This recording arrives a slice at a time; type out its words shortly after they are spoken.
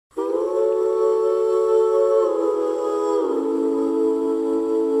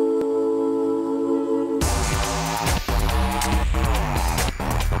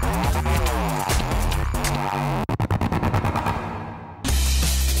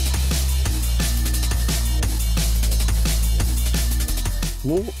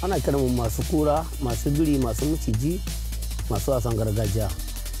Mu ana kiran mu masu kura, masu biri, masu maciji, masu wasan gargajiya.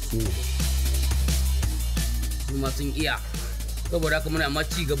 Su ma sun iya. Saboda haka muna ma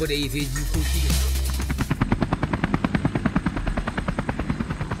ci gaba da yi sai jikoki.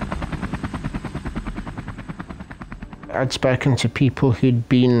 I'd spoken to people who'd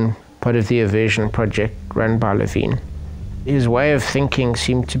been part of the aversion project run by Levine. His way of thinking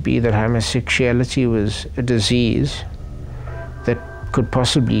seemed to be that homosexuality was a disease that could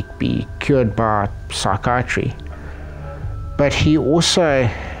possibly be cured by psychiatry. But he also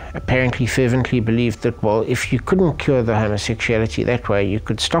apparently fervently believed that, well, if you couldn't cure the homosexuality that way, you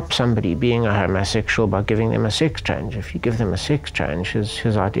could stop somebody being a homosexual by giving them a sex change. If you give them a sex change,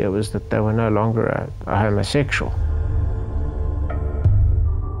 his idea was that they were no longer a homosexual.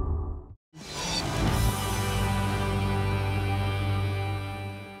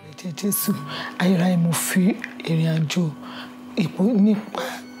 Jésù ayérayé mo fi ìrìn àjò ipò nípa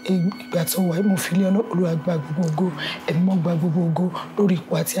ìgbà tó wà mo fi lé Olúwa gba gbogbo ògo ẹ̀mí mọ́ gba gbogbo ògo lórí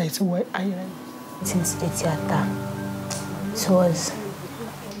ipò àti àìsàn wà ayérayé. Since the theater, it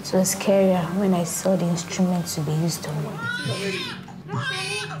was scarier when I saw the instruments to be used on me.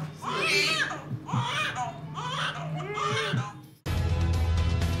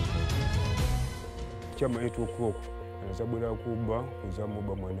 Chama yetu kuko anasabula kuba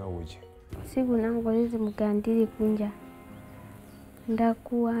kuzamuba mwana woje. Siku nangu lizi mugandiri kunja.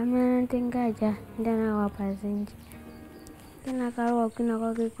 Ndakuwa tengaja ndana wapazinji. Tena karuwa kuna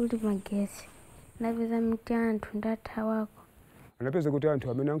kwa kuli magesi. Nabiza mtiantu ndata wako. Anapeza kuti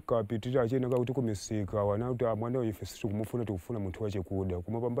anthu amene ankapitira acheneka kuti kumisika wana kuti amwana oyife sikumufuna tikufuna munthu wache kuda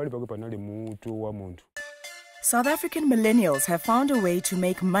koma pambali pake panali mutu wa munthu. South African millennials have found a way to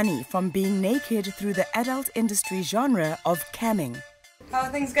make money from being naked through the adult industry genre of camming. How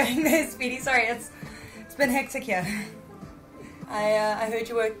are things going there, Speedy? Sorry, it's been hectic here. I heard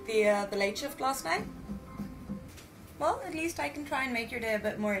you worked the late shift last night. Well, at least I can try and make your day a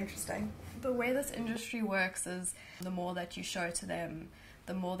bit more interesting. The way this industry works is the more that you show to them,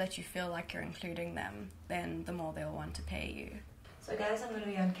 the more that you feel like you're including them, then the more they'll want to pay you. So guys, I'm going to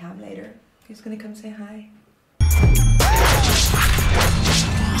be on cam later. Who's going to come say hi?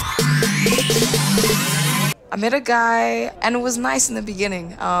 I met a guy and it was nice in the beginning.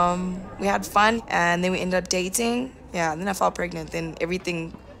 We had fun and then we ended up dating. Yeah, and then I fell pregnant. Then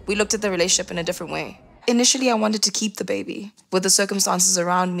we looked at the relationship in a different way. Initially, I wanted to keep the baby. With the circumstances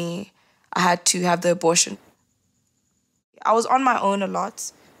around me, I had to have the abortion. I was on my own a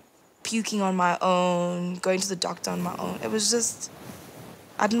lot, puking on my own, going to the doctor on my own. It was just,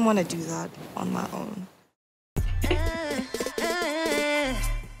 I didn't want to do that on my own.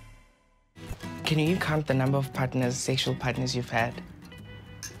 Can you count the number of sexual partners you've had?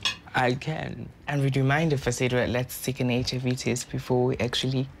 I can. And would you mind if I said, well, let's take an HIV test before we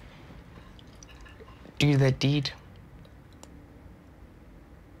actually do that deed?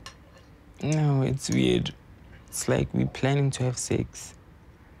 No, it's weird. It's like we're planning to have sex.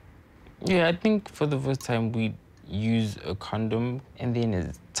 Yeah, I think for the first time we use a condom, and then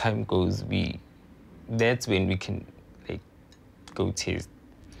as time goes, that's when we can, like, go test.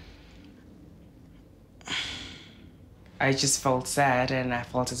 I just felt sad and I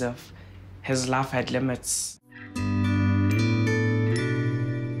felt as if his love had limits.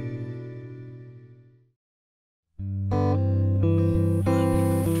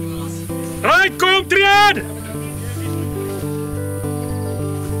 Right, kom Triad!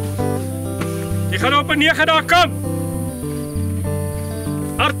 Jy gaan op 'n 9 daar kom.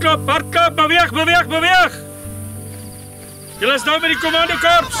 Hardloop, beweeg, beweeg, beweeg. Julle is nou met die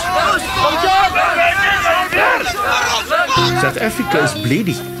kommandokorps. South Africa is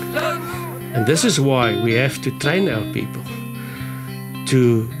bleeding. And this is why we have to train our people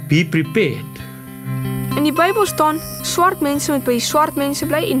to be prepared. In die Bybel staan, swart mense moet by swart mense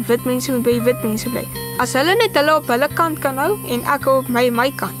bly en wit mense moet by wit mense bly. As hulle net hulle op hulle kant kan hou en ek op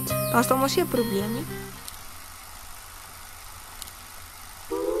my kant, dan is daar mos nie 'n probleem nie.